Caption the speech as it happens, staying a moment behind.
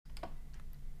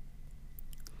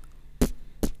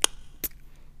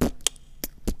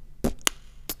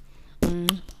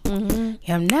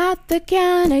I'm not the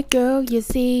kind of girl you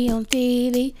see on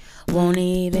TV. Won't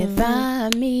even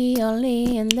find me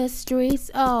only in the streets.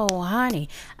 Oh, honey,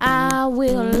 I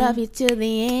will love you to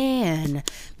the end.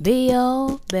 Be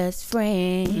your best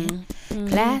friend.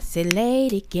 Classy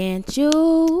lady, can't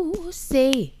you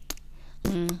see?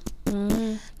 Tweet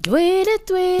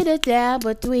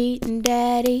dabba tweetin'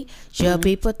 daddy. Show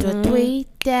people to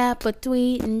tweet dabba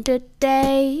tweetin'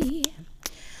 today.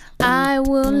 I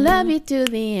will love you to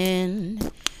the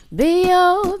end. Be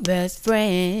your best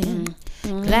friend.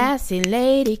 Classy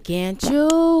lady, can't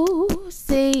you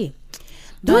see?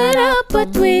 Tweet up a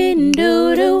tweet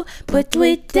doo doo, but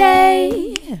tweet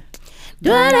day.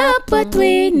 Tweet up a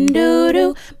tweet doo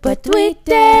doo, but tweet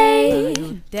day.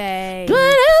 Tweet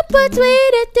up a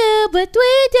tweet doo, but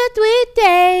tweet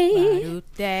day.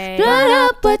 Tweet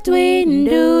up a tweet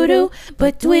doo doo,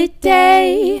 but tweet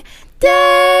day.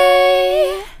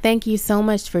 Thank you so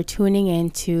much for tuning in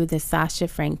to the Sasha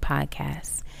Frank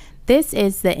podcast. This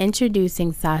is the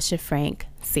Introducing Sasha Frank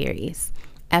series,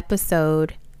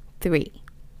 episode 3.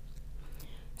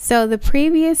 So the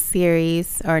previous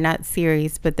series, or not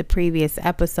series, but the previous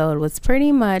episode was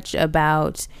pretty much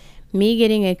about me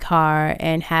getting a car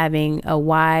and having a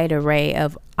wide array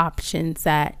of options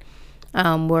that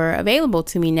were available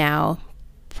to me now.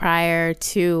 Prior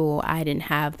to, I didn't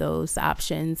have those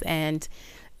options, and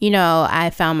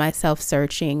I found myself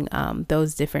searching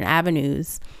those different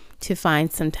avenues to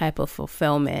find some type of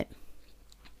fulfillment.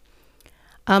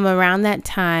 Around that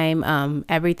time,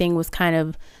 everything was kind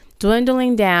of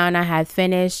dwindling down. I had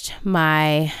finished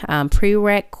my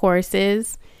prereq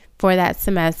courses for that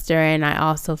semester, and I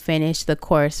also finished the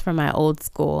course for my old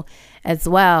school as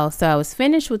well. So I was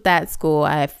finished with that school.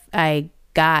 I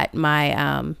got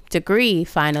my degree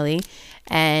finally,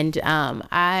 and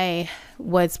I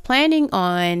was planning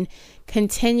on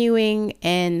continuing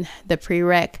in the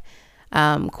prereq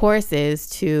courses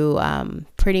to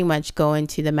pretty much go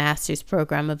into the master's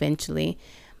program eventually,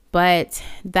 but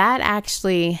that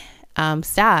actually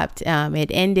stopped.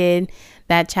 It ended.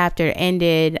 That chapter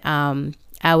ended.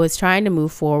 I was trying to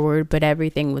move forward, but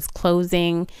everything was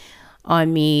closing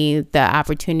on me. The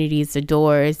opportunities, the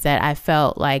doors that I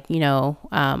felt like,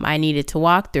 I needed to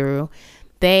walk through,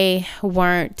 they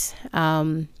weren't,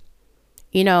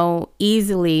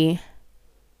 easily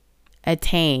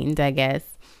attained, I guess.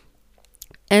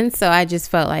 And so I just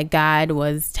felt like God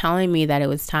was telling me that it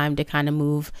was time to kind of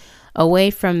move away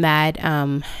from that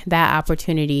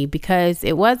opportunity, because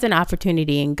it was an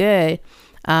opportunity and good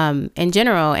in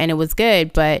general, and it was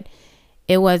good, but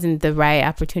it wasn't the right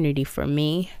opportunity for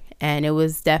me. And it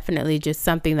was definitely just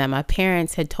something that my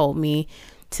parents had told me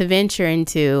to venture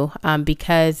into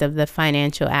because of the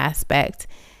financial aspect,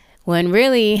 when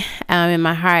really in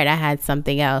my heart I had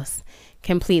something else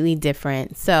completely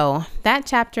different. So that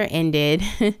chapter ended.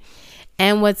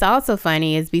 And what's also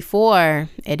funny is before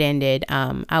it ended,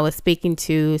 I was speaking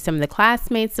to some of the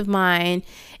classmates of mine,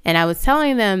 and I was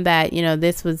telling them that,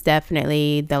 this was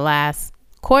definitely the last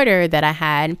quarter that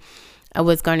I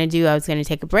was going to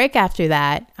take a break after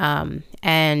that.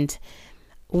 And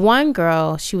one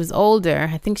girl, she was older.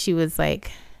 I think she was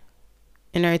like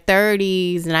in her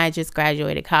 30s, and I just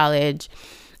graduated college.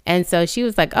 And so she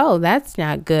was like, oh, that's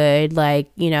not good. Like,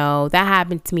 that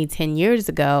happened to me 10 years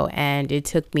ago. And it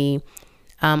took me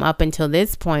up until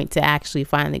this point to actually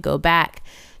finally go back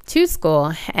to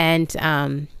school. And,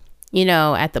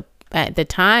 at the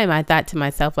time I thought to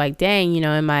myself, like, dang,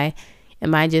 am I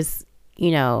just,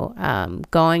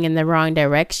 going in the wrong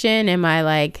direction? Am I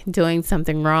like doing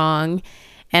something wrong?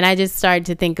 And I just started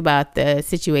to think about the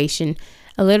situation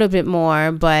a little bit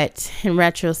more. But in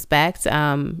retrospect,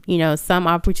 some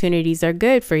opportunities are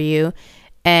good for you,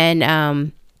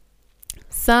 and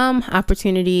some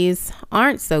opportunities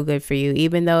aren't so good for you.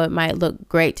 Even though it might look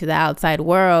great to the outside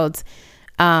world,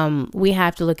 we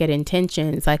have to look at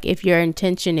intentions. Like, if your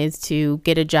intention is to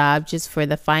get a job just for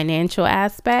the financial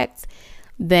aspect,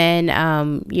 then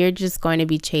you're just going to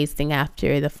be chasing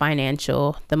after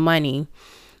the money.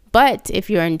 But if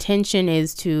your intention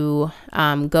is to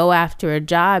go after a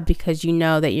job because you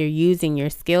know that you're using your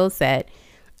skill set,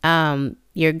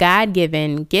 your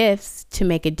God-given gifts to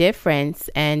make a difference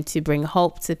and to bring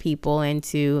hope to people and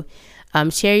to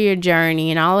share your journey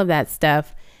and all of that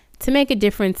stuff to make a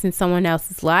difference in someone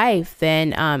else's life,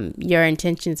 then your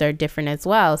intentions are different as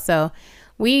well. So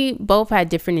we both had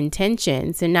different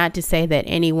intentions, and not to say that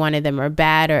any one of them are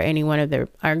bad or any one of them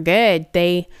are good.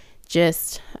 They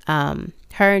just,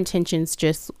 her intentions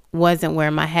just wasn't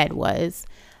where my head was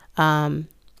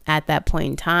at that point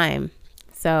in time.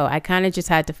 So I kind of just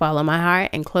had to follow my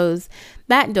heart and close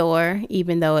that door,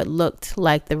 even though it looked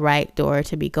like the right door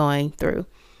to be going through.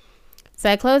 So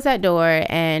I closed that door,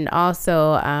 and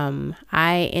also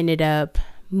I ended up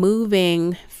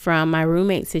moving from my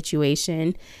roommate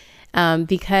situation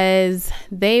because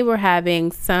they were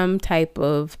having some type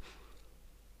of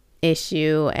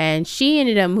issue, and she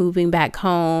ended up moving back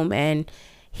home, and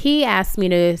he asked me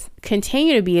to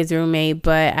continue to be his roommate,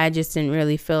 but I just didn't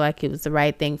really feel like it was the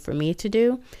right thing for me to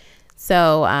do.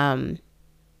 So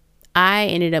I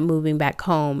ended up moving back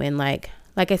home, and like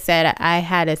I said, I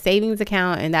had a savings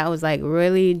account, and that was like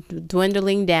really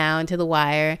dwindling down to the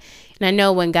wire. And I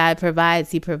know when God provides,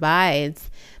 he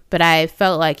provides, but I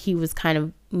felt like he was kind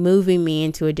of moving me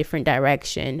into a different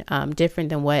direction, different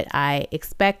than what I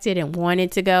expected and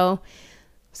wanted to go.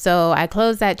 So I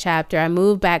closed that chapter. I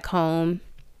moved back home,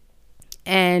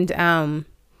 and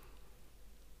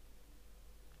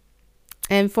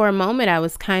for a moment I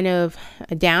was kind of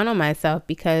down on myself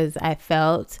because I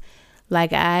felt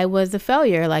like I was a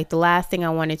failure. Like the last thing I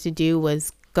wanted to do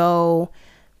was go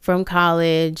from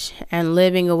college and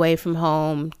living away from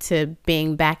home to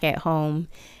being back at home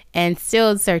and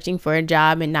still searching for a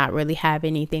job and not really have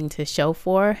anything to show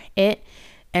for it.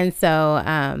 And so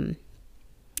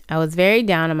I was very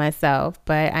down on myself,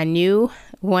 but I knew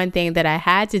one thing that I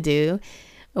had to do,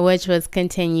 which was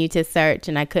continue to search,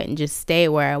 and I couldn't just stay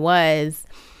where I was.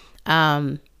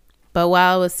 But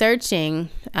while I was searching,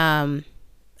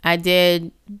 I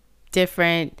did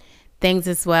different things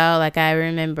as well. Like I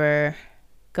remember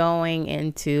going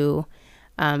into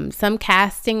some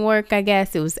casting work, I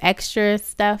guess. It was extra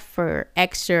stuff for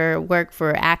extra work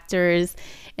for actors.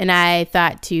 And I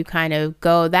thought to kind of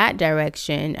go that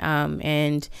direction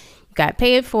and got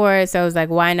paid for it. So I was like,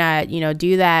 why not,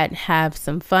 do that, have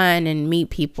some fun and meet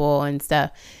people and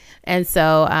stuff. And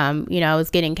so, I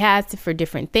was getting casted for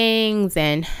different things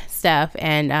and stuff.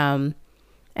 And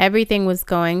everything was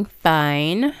going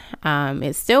fine.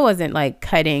 It still wasn't like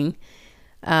cutting.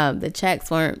 The checks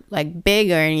weren't like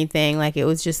big or anything. Like it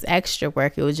was just extra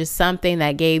work. It was just something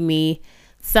that gave me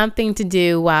something to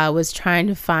do while I was trying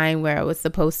to find where I was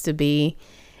supposed to be.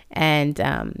 And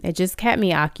it just kept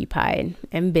me occupied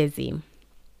and busy.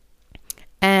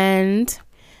 And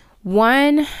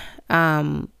one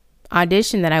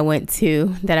audition that I went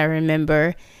to that I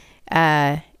remember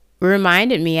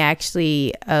reminded me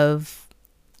actually of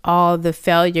all the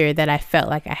failure that I felt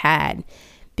like I had,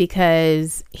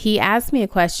 because he asked me a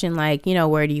question like,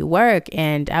 where do you work?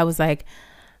 And I was like,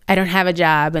 I don't have a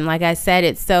job. And like I said,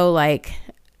 it's so like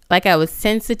I was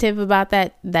sensitive about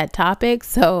that topic.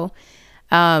 So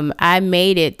I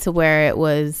made it to where it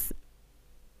was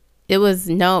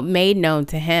made known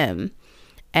to him.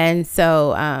 And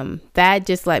so that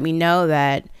just let me know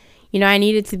that, I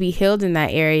needed to be healed in that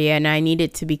area, and I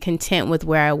needed to be content with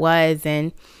where I was.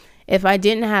 And if I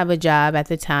didn't have a job at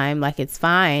the time, like it's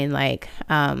fine. Like,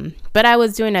 but I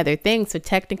was doing other things. So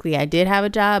technically I did have a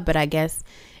job, but I guess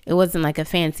it wasn't like a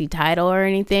fancy title or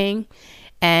anything.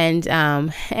 And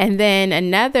then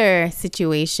another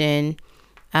situation,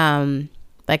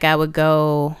 like I would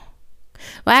go,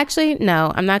 well, actually,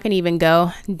 no, I'm not going to even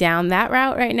go down that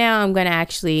route right now. I'm going to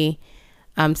actually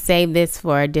save this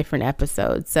for a different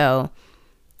episode. So,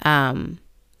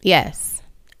 yes,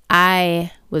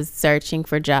 I was searching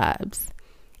for jobs,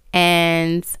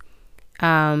 and,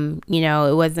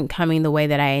 it wasn't coming the way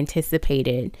that I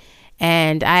anticipated.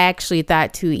 And I actually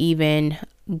thought to even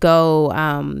go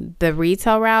the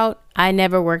retail route. I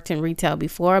never worked in retail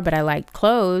before, but I liked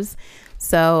clothes.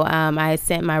 So I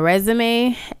sent my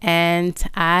resume, and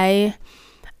I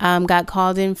got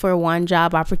called in for one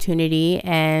job opportunity.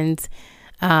 And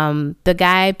the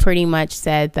guy pretty much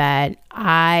said that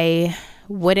I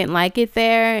wouldn't like it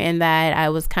there, and that I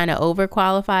was kind of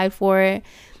overqualified for it,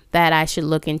 that I should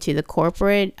look into the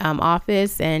corporate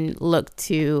office and look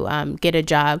to get a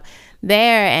job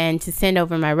there, and to send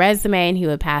over my resume, and he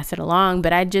would pass it along.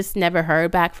 But I just never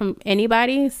heard back from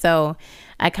anybody. So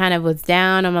I kind of was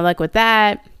down on my luck with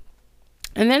that.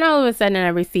 And then all of a sudden I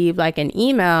received like an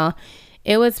email.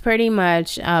 It was pretty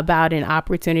much about an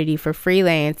opportunity for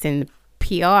freelance and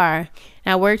PR. And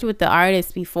I worked with the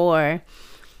artist before.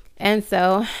 And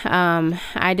so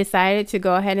I decided to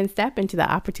go ahead and step into the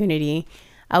opportunity.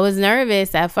 I was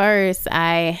nervous at first.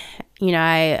 I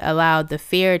allowed the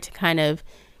fear to kind of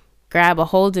grab a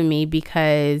hold of me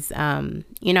because, I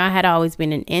had always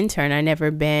been an intern. I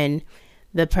never been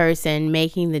the person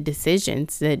making the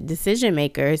decisions, the decision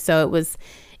maker. So it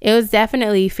was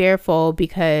definitely fearful,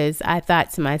 because I thought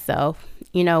to myself,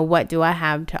 what do I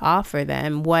have to offer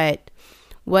them? What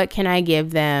can I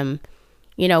give them?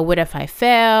 What if I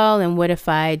fail? And what if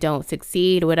I don't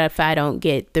succeed? What if I don't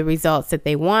get the results that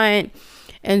they want?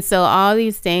 And so all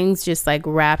these things just like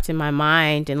wrapped in my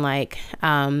mind, and like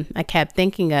I kept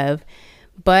thinking of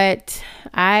But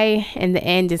I, in the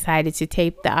end, decided to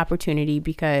take the opportunity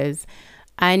because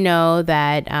I know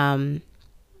that,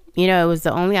 it was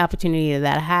the only opportunity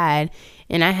that I had.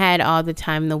 And I had all the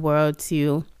time in the world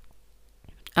to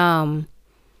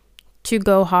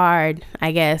go hard,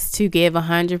 I guess, to give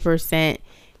 100%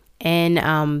 in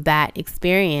that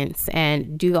experience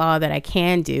and do all that I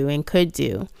can do and could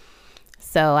do.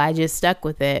 So I just stuck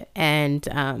with it. And,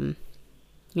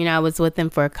 I was with them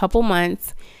for a couple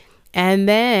months. And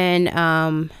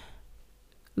then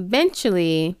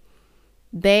eventually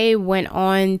they went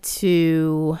on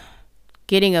to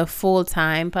getting a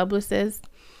full-time publicist.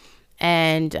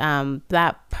 And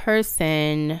that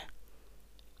person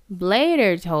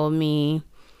later told me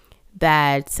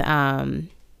that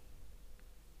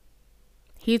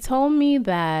he told me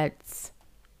that,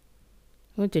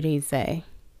 what did he say?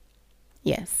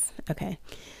 Yes. Okay.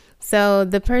 So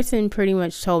the person pretty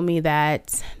much told me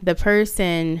that the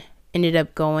person ended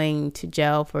up going to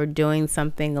jail for doing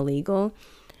something illegal.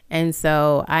 And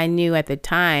so I knew at the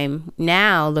time,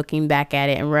 now looking back at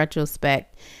it in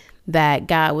retrospect, that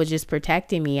God was just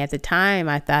protecting me. At the time,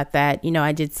 I thought that,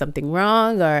 I did something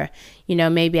wrong, or,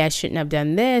 maybe I shouldn't have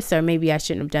done this, or maybe I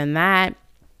shouldn't have done that.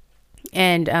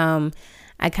 And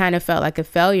I kind of felt like a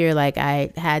failure, like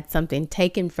I had something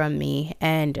taken from me,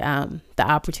 and the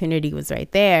opportunity was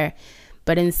right there.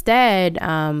 But instead,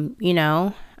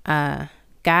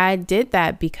 God did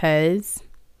that because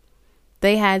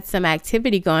they had some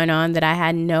activity going on that I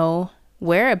had no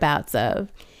whereabouts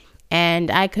of.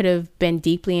 And I could have been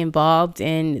deeply involved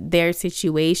in their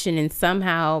situation and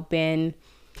somehow been,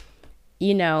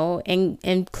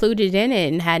 included in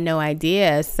it and had no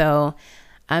idea. So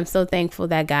I'm so thankful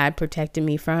that God protected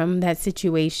me from that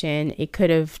situation. It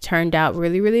could have turned out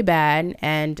really, really bad.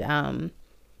 And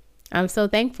I'm so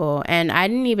thankful. And I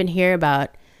didn't even hear about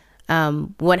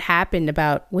what happened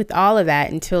with all of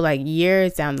that until like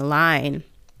years down the line.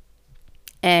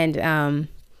 And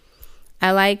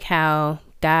I like how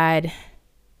God,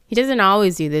 he doesn't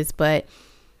always do this, but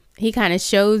he kind of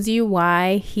shows you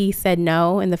why he said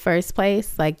no in the first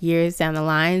place, like years down the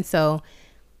line. So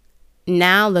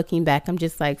now looking back, I'm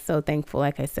just like so thankful,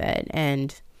 like I said.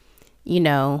 And, we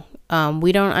don't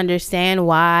understand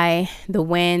why, the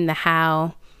when, the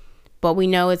how, but we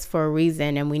know it's for a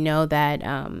reason. And we know that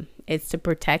it's to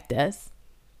protect us.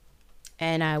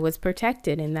 And I was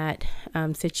protected in that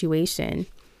situation.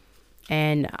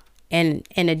 And in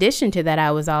addition to that,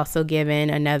 I was also given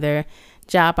another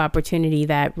job opportunity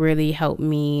that really helped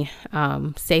me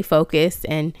stay focused.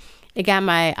 And it got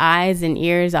my eyes and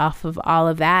ears off of all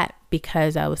of that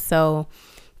because I was so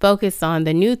focused on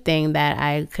the new thing that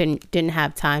I didn't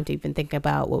have time to even think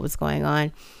about what was going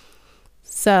on.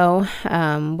 So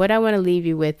what I want to leave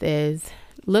you with is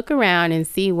look around and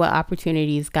see what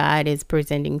opportunities God is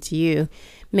presenting to you.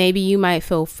 Maybe you might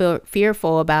feel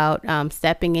fearful about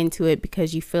stepping into it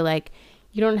because you feel like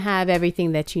you don't have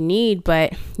everything that you need,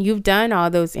 but you've done all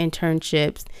those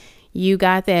internships. You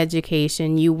got the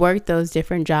education, you worked those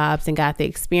different jobs and got the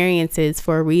experiences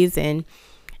for a reason.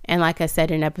 And like I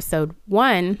said in episode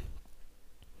 1,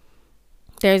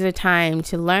 there's a time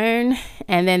to learn,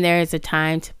 and then there is a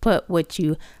time to put what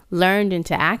you learned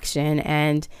into action.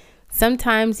 And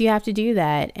sometimes you have to do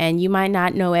that, and you might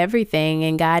not know everything,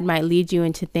 and God might lead you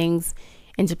into things,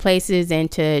 into places,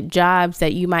 into jobs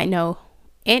that you might know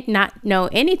and not know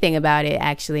anything about it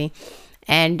actually.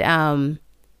 And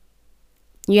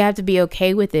you have to be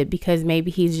okay with it because maybe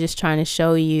he's just trying to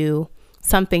show you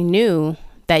something new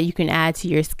that you can add to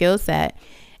your skill set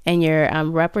and your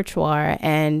repertoire,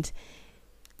 and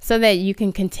so that you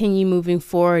can continue moving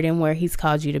forward in where he's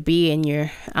called you to be, and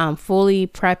you're fully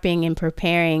prepping and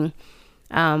preparing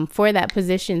for that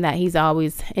position that he's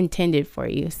always intended for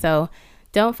you. So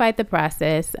don't fight the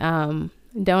process. Don't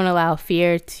allow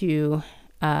fear to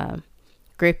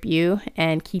grip you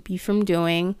and keep you from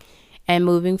doing and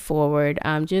moving forward.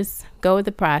 Just go with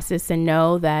the process and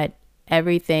know that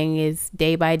everything is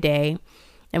day by day,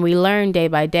 and we learn day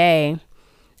by day.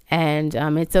 And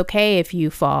it's okay if you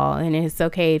fall, and it's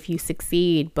okay if you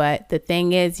succeed. But the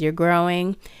thing is, you're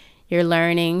growing, you're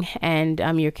learning, and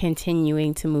you're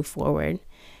continuing to move forward.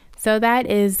 So that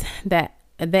is the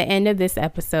end of this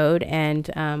episode. And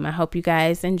I hope you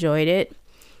guys enjoyed it.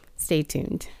 Stay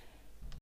tuned.